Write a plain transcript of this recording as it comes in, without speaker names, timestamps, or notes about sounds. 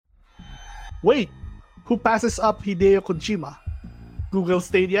Wait, who passes up Hideo Kojima? Google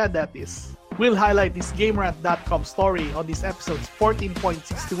Stadia, that is. We'll highlight this GameRant.com story on this episode's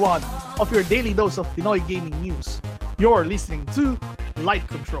 14.61 of your daily dose of Pinoy gaming news. You're listening to Light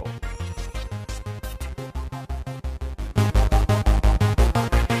Control.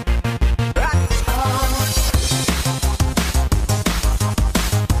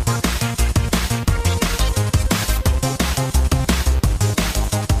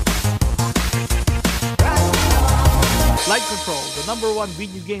 Light Control, the number one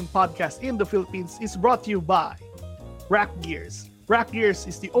video game podcast in the Philippines, is brought to you by Rack Gears. Rack Gears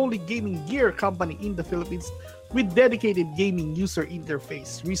is the only gaming gear company in the Philippines with dedicated gaming user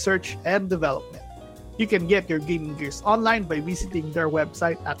interface, research, and development. You can get your gaming gears online by visiting their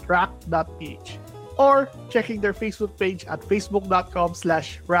website at rack.ph or checking their Facebook page at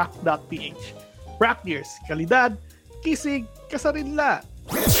facebook.com/rack.ph. Rack Gears, kalidad, kisig, kasarinla.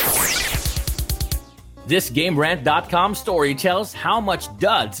 This GameRant.com story tells how much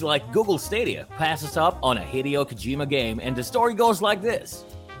duds like Google Stadia passes up on a Hideo Kojima game, and the story goes like this.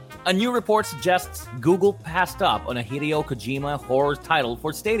 A new report suggests Google passed up on a Hideo Kojima horror title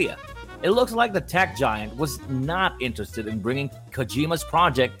for Stadia. It looks like the tech giant was not interested in bringing Kojima's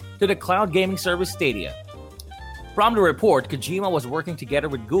project to the cloud gaming service Stadia. From the report, Kojima was working together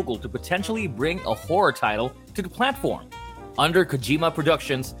with Google to potentially bring a horror title to the platform. Under Kojima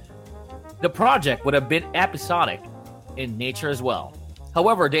Productions, the project would have been episodic in nature as well.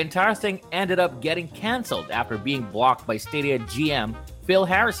 However, the entire thing ended up getting cancelled after being blocked by Stadia GM Phil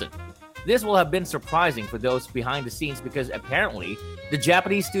Harrison. This will have been surprising for those behind the scenes because apparently the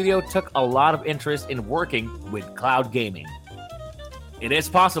Japanese studio took a lot of interest in working with cloud gaming. It is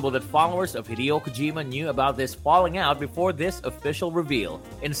possible that followers of Hideo Kojima knew about this falling out before this official reveal.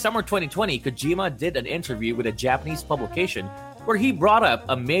 In summer 2020, Kojima did an interview with a Japanese publication where he brought up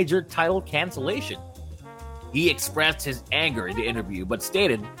a major title cancellation. He expressed his anger in the interview, but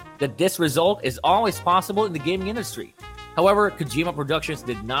stated that this result is always possible in the gaming industry. However, Kojima Productions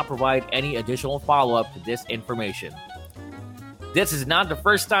did not provide any additional follow-up to this information. This is not the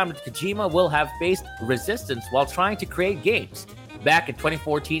first time that Kojima will have faced resistance while trying to create games. Back in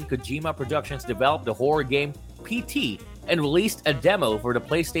 2014, Kojima Productions developed the horror game PT and released a demo for the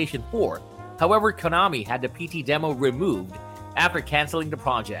PlayStation 4. However, Konami had the PT demo removed after canceling the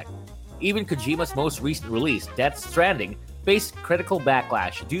project. Even Kojima's most recent release, Death Stranding, faced critical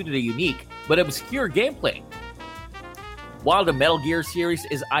backlash due to the unique but obscure gameplay. While the Metal Gear series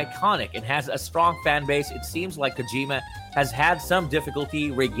is iconic and has a strong fan base, it seems like Kojima has had some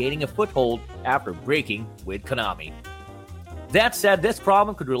difficulty regaining a foothold after breaking with Konami. That said, this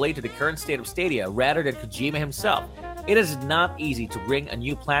problem could relate to the current state of Stadia rather than Kojima himself. It is not easy to bring a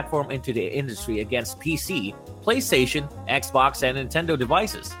new platform into the industry against PC, PlayStation, Xbox, and Nintendo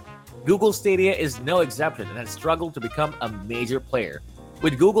devices. Google Stadia is no exception and has struggled to become a major player.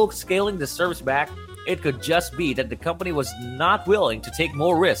 With Google scaling the service back, it could just be that the company was not willing to take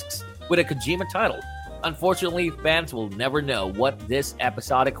more risks with a Kojima title. Unfortunately, fans will never know what this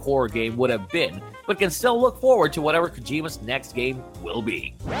episodic horror game would have been, but can still look forward to whatever Kojima's next game will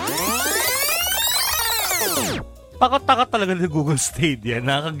be. Takot-takot talaga ni Google Stadia.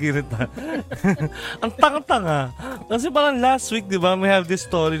 Nakakagirita. Ang tanga-tanga. Kasi parang last week, di ba, we have this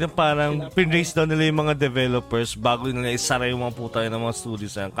story na parang pin-raise down nila yung mga developers bago nila isara yung mga putay ng mga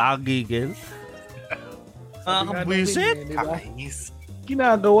studios. Kakagigil. Nakakabwisit. Kakainis.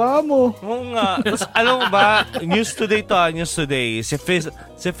 Ginagawa mo. Oo nga. Tapos, alam mo ba, news today. Si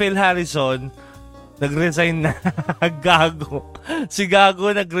Phil Harrison, nag-resign na. Gago. Si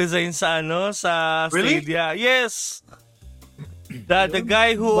Gago nag-resign sa Stadia. Really? Yes. The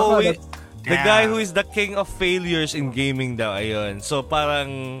guy who is the king of failures in gaming daw. Ayun. So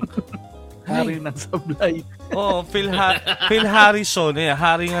parang hari ng sablay. Oh, Phil Harrison,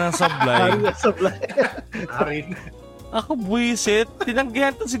 hari nga ng sablay. Hari ng sablay. Ako buwisit.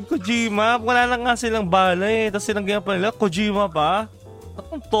 Tinanggihan to si Kojima. Wala na nga silang bala Tapos tinanggihan pa nila. Kojima pa?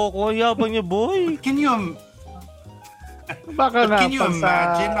 Akong toko, yabang niya, boy. Can you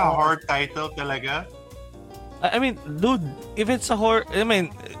imagine a horror title talaga? I mean, dude, if it's a horror,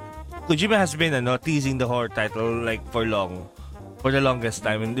 Kojima has been teasing the horror title like for the longest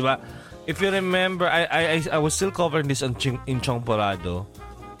time, and di ba? If you remember, I was still covering this in Chongporado.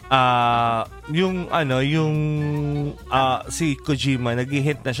 Si Kojima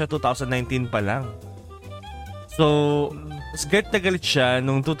nag-hint na siya 2019 pa lang. So, galit na galit siya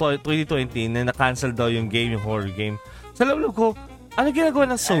nung 2020 na na-cancel daw yung game, yung horror game. Sa loob ko, ano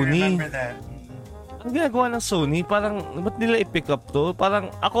ginagawa ng Sony? I remember that. Ano ginagawa ng Sony? Parang, ba't nila i-pick up to? Parang,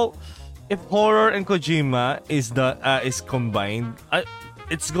 ako, if horror and Kojima is combined,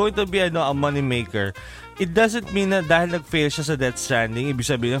 it's going to be a money maker. It doesn't mean na dahil nag-fail siya sa Death Stranding, ibig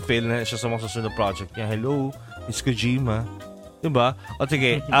sabihin na fail na siya sa mga susunod project niya. Hello, it's Kojima. Diba? O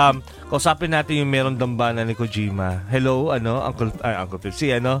sige, kausapin natin yung meron dambana ni Kojima. Hello, Uncle Phil,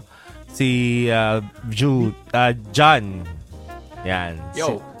 si John. Yan.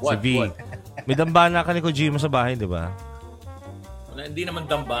 Yo, si V. what? May dambana ka ni Kojima sa bahay, di ba? Hindi naman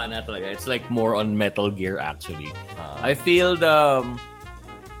dambana talaga. It's like more on Metal Gear actually. I feel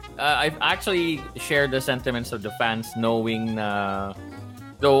I've actually shared the sentiments of the fans knowing na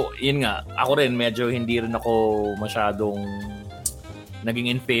though, yun nga, ako rin medyo hindi rin ako masyadong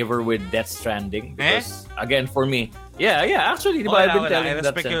naging in favor with Death Stranding because again for me actually diba, I've been telling I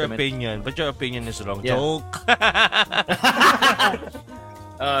respect your opinion but your opinion is wrong. Joke.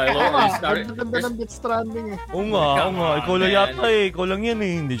 Ganda ng Death Stranding eh. Oo nga. Ikaw lang yata eh. Ikaw lang yan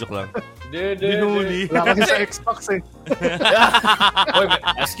eh. Hindi, joke lang. Binuli. Wala kasi sa Xbox eh.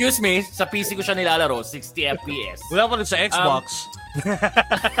 Excuse me, sa PC ko siya nilalaro, 60 FPS. Wala pa rin sa Xbox.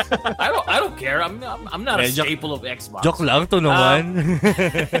 I don't care. I'm not a staple of Xbox. Joke lang to naman.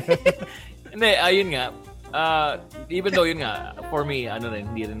 Hindi, ayun nga. Even though yun nga, for me,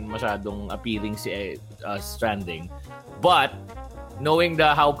 hindi rin masyadong appealing si Stranding. But knowing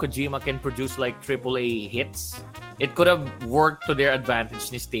how Kojima can produce like AAA hits, it could have worked to their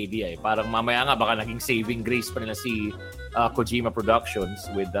advantage ni Stadia. Parang mamaya nga baka naging saving grace pa nila si Kojima Productions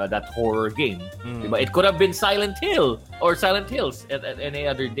with that horror game. Diba? It could have been Silent Hill or Silent Hills at any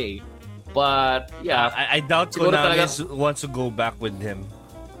other day. But yeah, I doubt Konami wants to go back with him.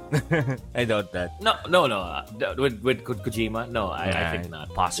 I doubt that. No. With Kojima, no, I think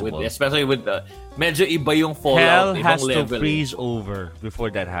not. Possible. Especially with medyo iba yung Fallout. Hell has level. to freeze over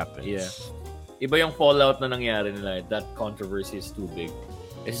before that happens. Yeah. Iba yung Fallout na nangyari nila. That controversy is too big.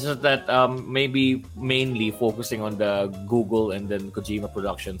 It's just that maybe mainly focusing on the Google and then Kojima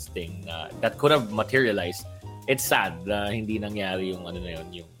Productions thing that could have materialized. It's sad na hindi nangyari yung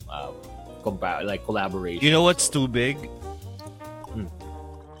yung collaboration. You know what's too big?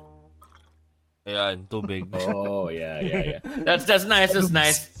 Ayan, too big. Oh, yeah. That's nice. That's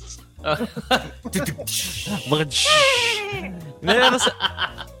nice.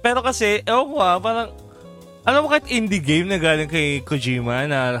 Pero kasi, parang alam mo kahit indie game na galing kay Kojima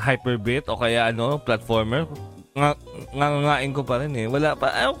na Hyperbit o kaya platformer, ngangangain ko pa rin eh. Wala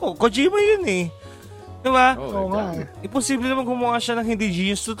pa. Kojima yun eh. Diba? Oo nga eh. Imposible naman gumawa siya ng hindi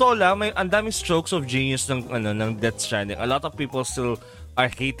genius. Totoo lang, may ang daming strokes of genius ng Death Stranding. A lot of people still are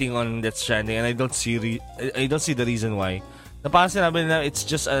hating on Death Stranding and I don't see the reason why. Na parang sinabi nila, it's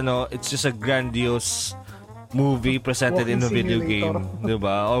just a grandiose movie presented in a video game.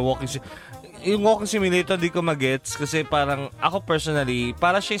 Diba? Or yung walking simulator, di ko magets kasi parang, ako personally,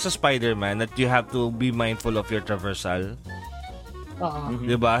 para siya sa Spider-Man that you have to be mindful of your traversal.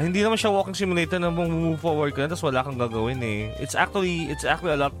 Diba? Hindi naman siya walking simulator na move forward ka na tapos wala kang gagawin eh. It's actually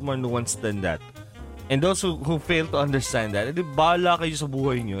a lot more nuanced than that. And those who fail to understand that, edi bahala kayo sa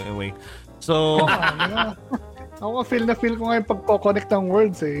buhay nyo. Anyway. So, ako feel ko nga yung pagko-connect ng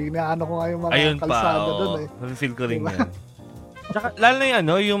worlds eh. Inaano ko nga yung mga kalsada doon eh. Feel ko rin yan. Tsaka, lalo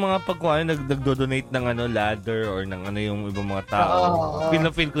na yung mga pagkuha nagdo-donate ng ladder or ng yung ibang mga tao.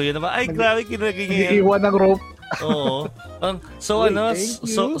 Feel ko yun. Ay, grabe, kinagay niya yan. Iiwan ng rope. Oo. So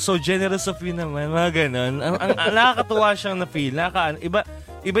generous of you naman. Mga ganon. Ang nakakatuwa siyang na-feel.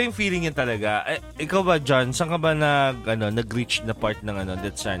 Iba yung feeling niya talaga. Ikaw ba, John? Saan ka ba nag-reach na part ng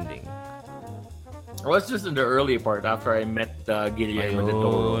Death Stranding? I was just in the early part after I met Guillermo del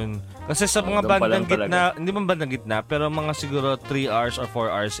Toro. Kasi sa mga bandang gitna, hindi man bandang gitna, pero mga siguro 3 hours or 4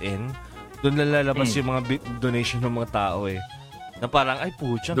 hours in, doon lalabas yung mga donation ng mga tao eh. Na parang, ay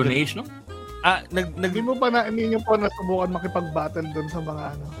pucha. Donation? Hindi mo pa hindi nyo po nasubukan makipag-battle doon sa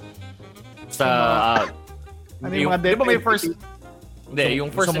mga yung mga diba may first... Hindi,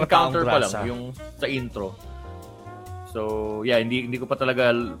 yung first encounter pa lang, yung sa intro. So, yeah, hindi ko pa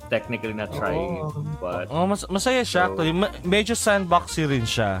talaga technically na-try. But masaya siya actually. Medyo sandboxy rin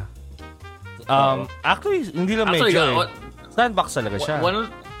siya. Actually, hindi lang medyo sandbox talaga siya. One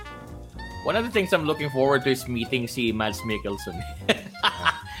of the things I'm looking forward to is meeting si Mads Mikkelsen.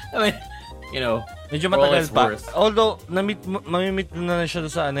 I mean, medyo matagal pa. Although, mamimit na siya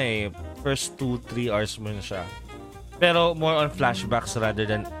sa first 2-3 hours mo na siya. Pero more on flashbacks rather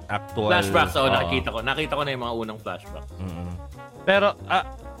than actual... Flashbacks, nakita ko. Nakita ko na yung mga unang flashbacks. Pero,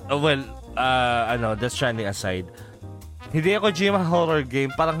 Death Stranding aside, hindi ako Kojima horror game.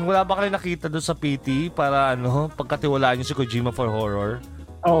 Parang wala ba kayo nakita doon sa PT para pagkatiwalaan nyo si Kojima for horror?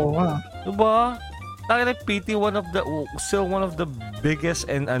 Oo nga. Diba? Takina PT, still one of the biggest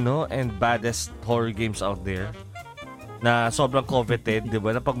and baddest horror games out there. na sobrang coveted, di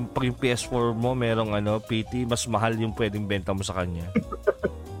ba? Na pag yung PS4 mo merong PT, mas mahal yung pwedeng benta mo sa kanya.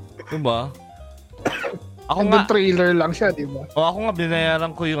 Di ba? Ako nga trailer lang siya, di ba? ako nga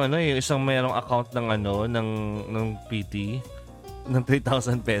binayaran ko yung yung isang merong account ng ng PT ng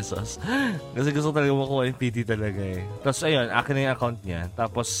 3,000 pesos. Kasi gusto talaga makuha yung PT talaga eh. Tapos ayun, akin na yung account niya.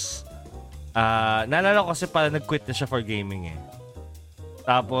 Tapos naalala ko kasi parang nag-quit na siya for gaming eh.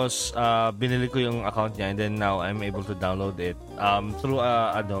 Tapos, binili ko yung account niya and then now I'm able to download it through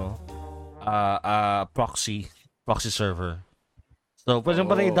proxy server. So, pwede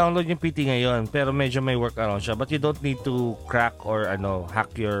pa rin i-download yung PT ngayon pero medyo may workaround siya but you don't need to crack or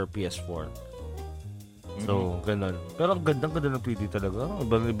hack your PS4. So, ganun. Pero ang ganda ng PT talaga.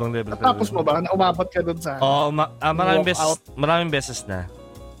 Ibang level talaga. Tapos mo ba? Umabot ka dun sa... maraming beses na.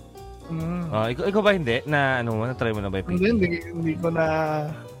 Ikaw ba hindi? Na-try mo na ba yung PT? Hindi ko na...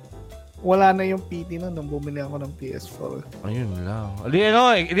 Wala na yung PT nung bumili ako ng PS4. Ayun lang.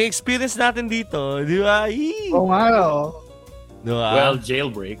 I-experience natin dito. Di ba? Oo nga, Diba? Well,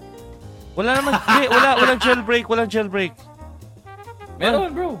 jailbreak. Wala naman. Walang jailbreak.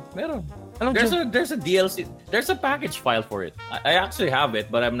 Meron, bro. Meron. There's a DLC. There's a package file for it. I actually have it,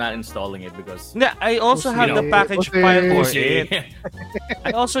 but I'm not installing it because. Yeah, I also have the package file for it.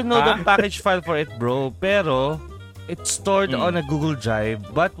 I also know the package file for it, bro. Pero it's stored on a Google Drive.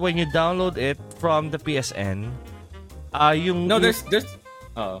 But when you download it from the PSN, it's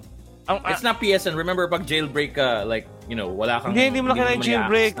not PSN. Remember, pag jailbreak ka, wala kang. Hindi mo na kailangan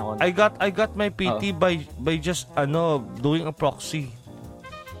jailbreak. I got my PT by just doing a proxy.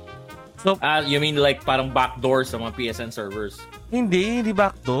 So, you mean like parang backdoor sa mga PSN servers? Hindi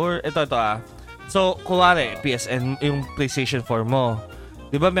backdoor. Ito So, kuwari, PSN, yung PlayStation 4 mo.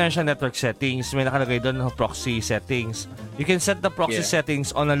 Di ba meron siya network settings? May nakalagay doon proxy settings. You can set the proxy settings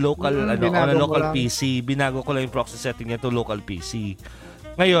on a local PC. Binago ko lang yung proxy setting niya to local PC.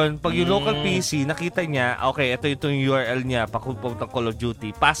 Ngayon, pag yung local PC, nakita niya, okay, ito yung URL niya, pakupuntang Call of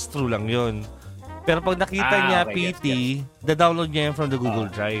Duty, pass-through lang yun. Pero pag nakita niya PT, da-download niya yun from the Google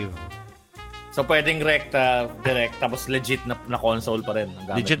Drive. So, pwedeng direct, tapos legit na console pa rin.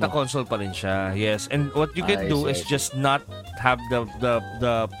 Legit na console pa rin siya, yes. And what you can do is just not have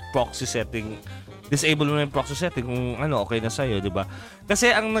the proxy setting. Disable mo na yung proxy setting kung okay na sa'yo, di ba?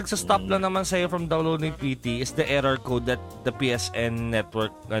 Kasi ang nagsastop lang naman sa'yo from downloading PT is the error code that the PSN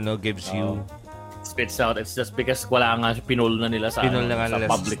network gives you. Spits out. It's just because wala nga pinul na nila sa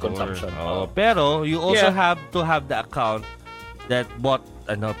public consumption. Pero you also have to have the account that bought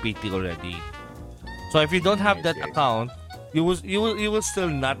PT already. So if you don't have that account, you will still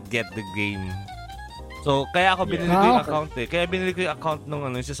not get the game. So kaya ako binili ko yung account eh. Kaya binili ko yung account nung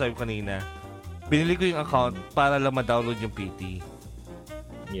yung sasabi ko kanina. Binili ko yung account para lang ma-download yung PT.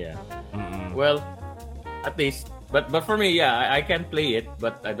 Yeah. Well, at least but for me, I can play it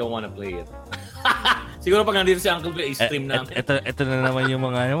but I don't want to play it. Siguro pag nandito si Uncle Phil, i-stream namin. Ito na naman yung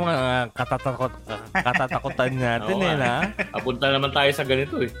mga katatakutan natin na. Apunta naman tayo sa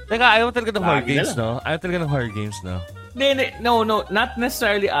ganito eh. Teka, ayaw talaga ng horror games, no? Ayaw talaga ng horror games, no? No, not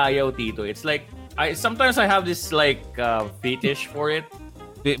necessarily ayaw, Tito. It's like, sometimes I have this like fetish for it.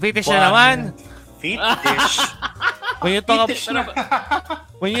 Fetish na naman! Fetish? When you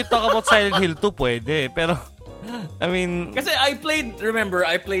talk about Silent Hill 2, pwede. Pero, I mean... Kasi I played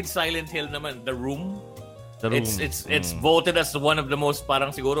Silent Hill naman, The Room. It's voted as one of the most parang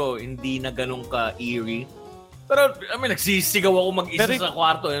siguro hindi na ganun ka-eerie. Pero, nagsisigaw ako mag-isa sa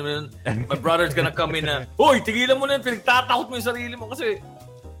kwarto. My brother's gonna come in na, hoy, tigilan mo na yun, pinagtatakot mo yung sarili mo kasi,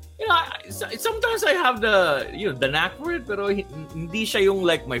 sometimes I have the knack for it, pero hindi siya yung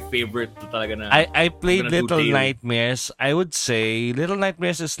like my favorite talaga na. I played Little Nightmares. I would say Little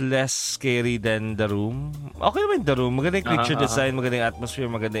Nightmares is less scary than The Room. Okay naman The Room. Maganda yung creature design, maganda yung atmosphere,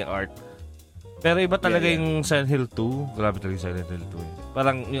 maganda yung art. Pero iba talaga yung Silent Hill 2. Grabe talaga yung Silent Hill 2 eh.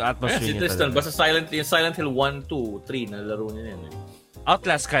 Parang yung atmosphere niya talaga. Basta Silent Hill 1, 2, 3, nalaro niya yan eh.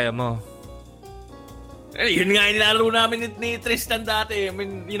 Outlast kaya mo? Yun nga yung nilalaro namin ni Tristan dati. I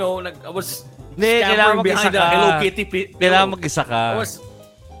mean, I was kailangan behind the Hello Kitty pillow. Kailangan mag-isa ka.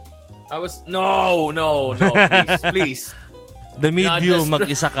 I was no, please. The Medium,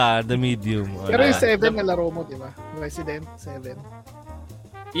 mag-isa ka. The Medium. Pero yung 7 na laro mo, di ba? Resident 7.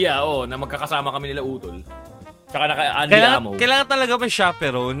 Yeah, na magkakasama kami nila Utol. Tsaka naka-Andy kailangan talaga ba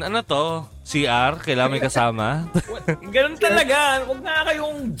chaperone? Ano to? CR? Kailangan may kasama? Ganun talaga. Huwag na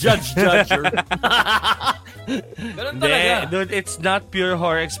kayong judger. Ganun talaga. Dude, it's not pure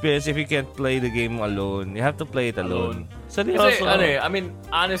horror experience if you can't play the game alone. You have to play it alone. Seryoso. Kasi, I mean,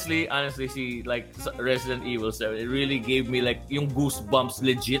 honestly, si like Resident Evil 7, it really gave me like yung goosebumps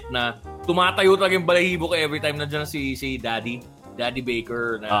legit na tumatayo talaga yung balahibo ko every time nandiyan si Daddy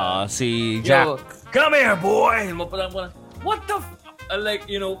Baker na si Jack. Yo, come here, boy! What the like,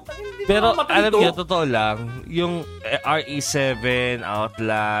 you know, pero alam niyo, totoo lang, yung RE7,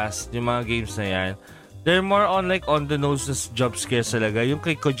 Outlast, yung mga games na yan, they're more on like on the nose jump scares talaga. Yung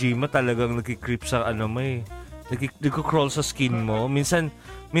kay Kojima talagang nagki-creep sa nagko-crawl sa skin mo. Minsan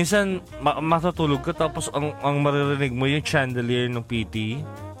matutulog ka tapos ang maririnig mo yung chandelier ng PT.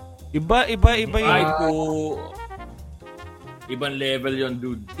 Iba yung ibang level yon,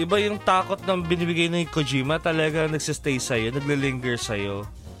 dude. Iba yung takot ng binibigay ng Kojima, talaga nagsistay sa'yo, naglilinger sa'yo.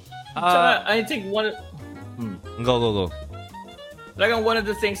 I think Go. Talagang one of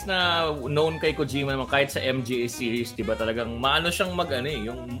the things na known kay Kojima naman, kahit sa MGA series, diba, talagang maano siyang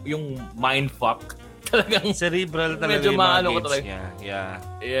yung mindfuck. Talagang cerebral talaga medyo yung mga games niya.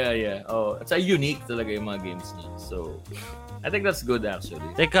 Yeah. Oh, it's unique talaga yung mga games niya. So, I think that's good actually.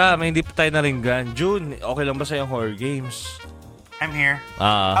 Teka, may hindi pa tayo naringgan. June, okay lang ba sa'yo yung horror games? I'm here.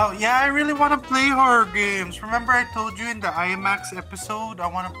 Oh, yeah, I really want to play horror games. Remember I told you in the IMAX episode, I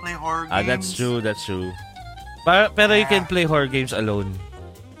want to play horror games? That's true. Pero you can play horror games alone.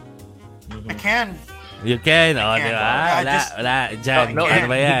 I can. You can. I can. Wala. Diyan. No, ano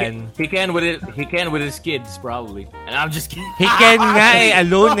ba yan? He can with his kids probably. And I'm just kidding. He can nga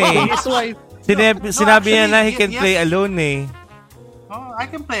alone His wife. Sinabi niya na he can play alone Oh, I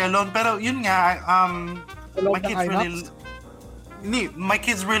can play alone. Pero yun nga, my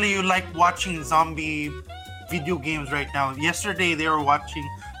kids really like watching zombie video games right now. Yesterday, they were watching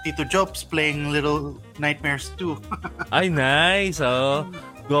Tito Jobs playing Little Nightmares 2. Ay, nice. Oh.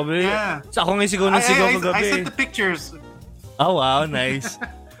 Gobe. Yeah. So, ako nga sigaw ng sigaw kagabi. I sent the pictures. Oh, wow. Nice.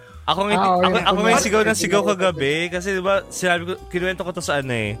 Ako nga sigaw ng sigaw kagabi. Kasi diba, kinuwento ko to sa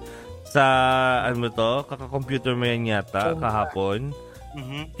sa, kaka-computer mo yan yata, kahapon.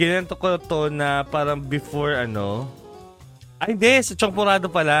 Kinuwento ko to na parang before ay, hindi. Sa Chongpurado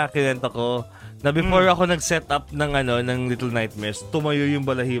pala, kinuwento ko. Na before ako nag-set up ng Little Nightmares, tumayo yung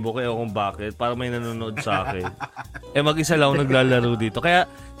balahibo ko, kung bakit, para may nanonood sa akin. Mag-isa lang ako naglalaro dito. Kaya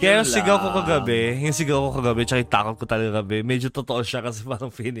yung sigaw ko kagabi, tsaka yung takot ko talaga gabi, medyo totoo siya kasi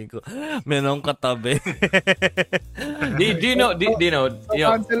parang feeling ko, meron katabi. Do you know?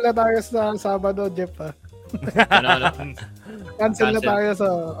 Cancel na tayo sa Sabado, Jeff, ha? Cancel na tayo sa...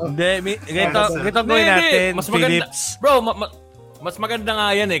 Hindi, ganito gawin natin, Philips. Bro, mas maganda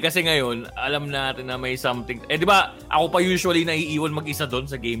nga yan kasi ngayon, alam natin na may something. Di ba, ako pa usually naiiwan mag-isa doon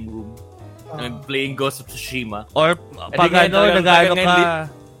sa game room. Playing Ghost of Tsushima. Or pag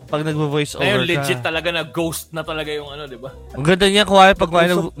pag nagvo-voice over ngayon, legit talaga na ghost na talaga yung di ba? Ang ganda niya pag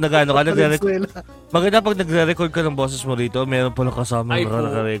nagre-record. Maganda pag nagre-record ka ng boses mo rito, meron palang kasama na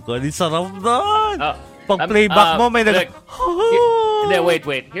naka-record. It's sarap doon! Pag playback mo, may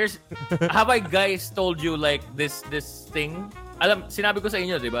wait. Have I guys told you like this thing? Sinabi ko sa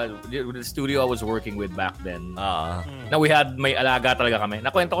inyo, di ba? The studio I was working with back then. Na may alaga talaga kami.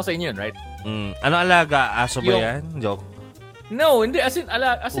 Nakwento ko sa inyo yun, right? Ano alaga? Aso ba yan? Joke? No, hindi. As in,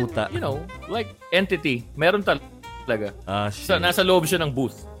 like entity. Meron talaga. So, nasa loob siya ng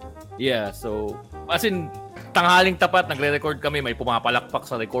booth. Yeah, so, as in, tanghaling tapat, nagre-record kami, may pumapalakpak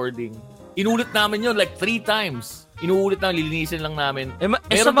sa recording. Inulit namin yun like 3 times. Inuulit na, lilinisin lang namin.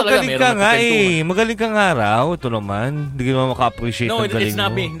 Meron magaling ka nga Magaling ka nga raw. Ito naman. Hindi ka naman maka-appreciate ng galing mo. No, it's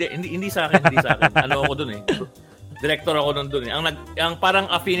not me. Hindi sa akin. Ano ako dun Director ako dun Ang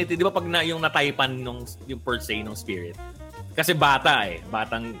parang affinity, di ba pag yung nataypan yung per se ng spirit. Kasi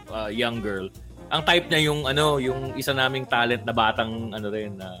batang young girl. Ang type niya yung isa naming talent na batang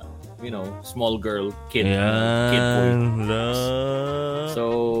small girl, kid boy. So,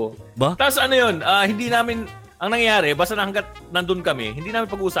 tapos hindi namin, ang nangyayari, basta hanggat nandun kami, hindi namin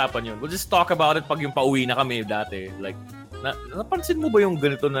pag-uusapan yun. We'll just talk about it pag yung pauwi na kami dati. Like, napansin mo ba yung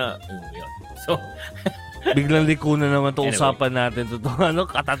ganito na, So, biglang liko na naman itong usapan natin. Totoo,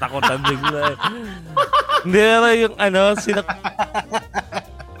 katatakutan bigla. Hindi na yung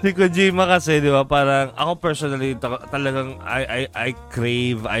si Kojima kasi, di ba, parang ako personally talagang I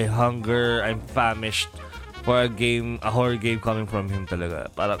crave, I hunger, I'm famished for a horror game coming from him talaga.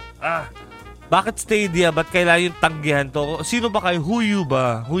 Parang, bakit Stadia? Ba't kailangan yung tanggihan to? Sino ba kayo? Who you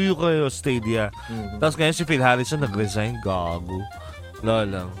kayo, Stadia? Tapos ngayon si Phil Harrison nag-resign. Gago.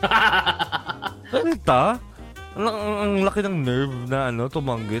 Lalang. Ganita? Ang laki ng nerve na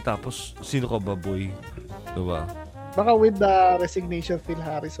tumanggi. Tapos, sino ka ba, boy? Diba? Baka with the resignation Phil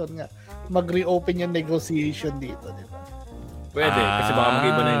Harrison nga, mag-reopen yung negotiation dito, di ba? Pwede, kasi baka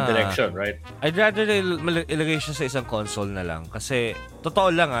mag-iba na yung direction, right? I'd rather ilagay siya sa isang console na lang. Kasi,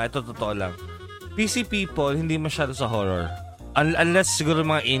 totoo lang. PC people, hindi masyado sa horror. Unless siguro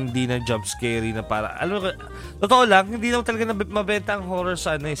mga indie na jump scary na para totoo lang, hindi naman talaga mabenta ang horror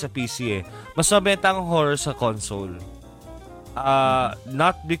sa sa PC eh. Mas mabenta ang horror sa console.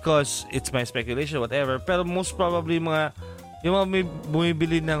 Not because it's my speculation whatever, pero most probably yung mga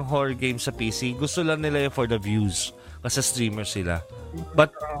bumibili ng horror games sa PC, gusto lang nila for the views kasi streamer sila.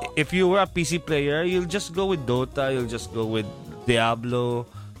 But if you were a PC player, you'll just go with Dota, you'll just go with Diablo,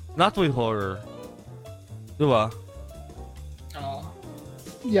 not with horror. Diba?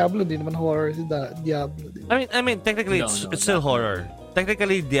 Diablo din naman horror si Diablo din. I mean technically it's still horror.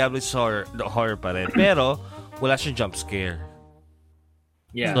 Technically Diablo is horror pa rin. Pero wala siyang jump scare.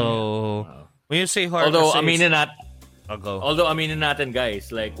 Yeah. So when you say horror, although Although aminin natin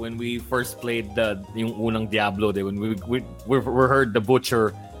guys, like when we first played yung unang Diablo, when we heard the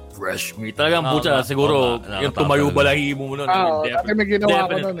butcher fresh meat. Talagang butcher siguro yung tumayo balahibo mo nun. Kasi may ginawa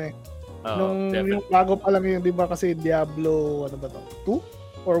ko nun eh. Yung bago pa lang yun, di ba kasi Diablo, ano ba to?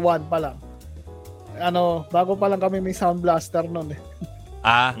 2 or 1 pa lang. Bago pa lang kami may Sound Blaster nun eh.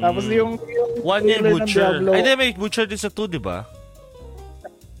 Tapos yung 1 yung butcher. Ay, di, may butcher din sa 2, di ba?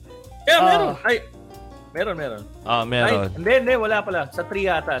 Yeah, meron. Meron. Meron. Ay, hindi, wala pala. Sa 3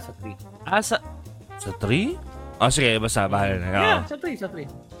 yata, sa 3. Sa 3? Sige, basta, bahala na. Yeah, sa 3.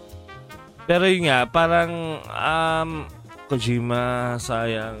 Pero yun nga, parang, Kojima,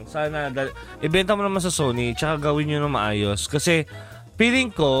 sayang. Sana, ibenta mo naman sa Sony, tsaka gawin nyo na maayos. Kasi, feeling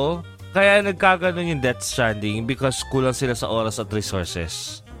ko, kaya nagkaganon yung Death Stranding because kulang sila sa oras at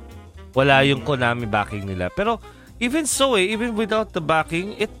resources. Wala yung Konami backing nila. Pero, even so even without the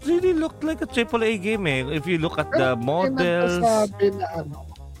backing, it really looked like a AAA game If you look at the models. Sabi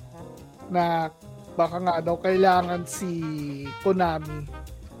na baka nga daw kailangan si Konami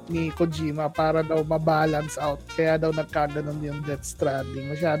ni Kojima para daw ma-balance out. Kaya daw nagkaganon yung Death Stranding.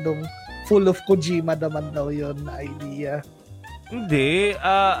 Masyadong full of Kojima naman daw yun na idea. Hindi.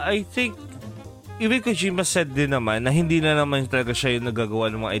 I think even Kojima said din naman na hindi na naman talaga siya yung nagagawa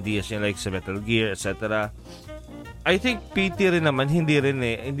ng mga ideas niya like sa Metal Gear, etc. I think PT rin naman, hindi rin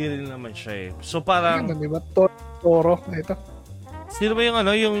naman siya So parang diba? Toro ito. Sino ba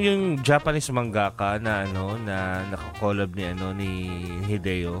yung Japanese mangaka na na naka-collab ni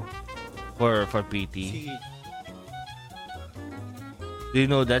Hideo for PT? Do you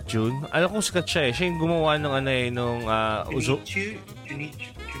know that, Jun? Alam kong sikat siya Siya yung gumawa ng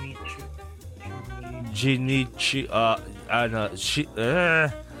Jinichi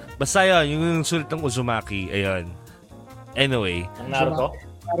basta yun, yung sulit ng Uzumaki. Ayun. Anyway.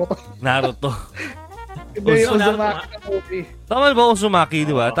 Naruto. Hindi, Uzumaki na movie. Tama ba Uzumaki,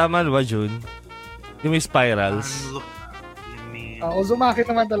 di ba? Tama ba, Jun? Yung may spirals. Uzumaki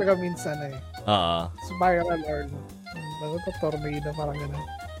naman talaga minsan Spiral or tornado, parang gano'n.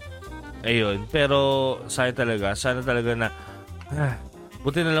 Ayun. Pero, sana talaga na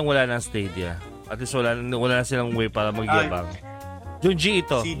buti na lang wala na ang Stadia. At least wala na silang way para magyabang. Junji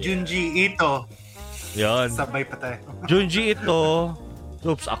Ito. Si Junji Ito. Yan. Sabay pa tayo. Junji Ito.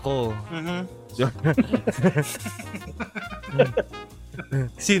 Oops, ako.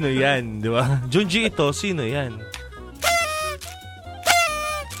 Sino yan, di ba? Junji Ito, sino yan?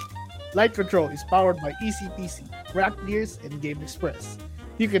 Light Control is powered by ECPC, Rack Gears, and Game Express.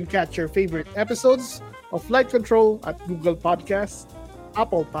 You can catch your favorite episodes of Light Control at Google Podcasts,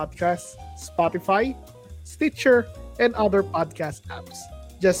 Apple Podcasts, Spotify, Stitcher, and other podcast apps.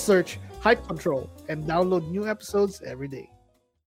 Just search Hype Control and download new episodes every day.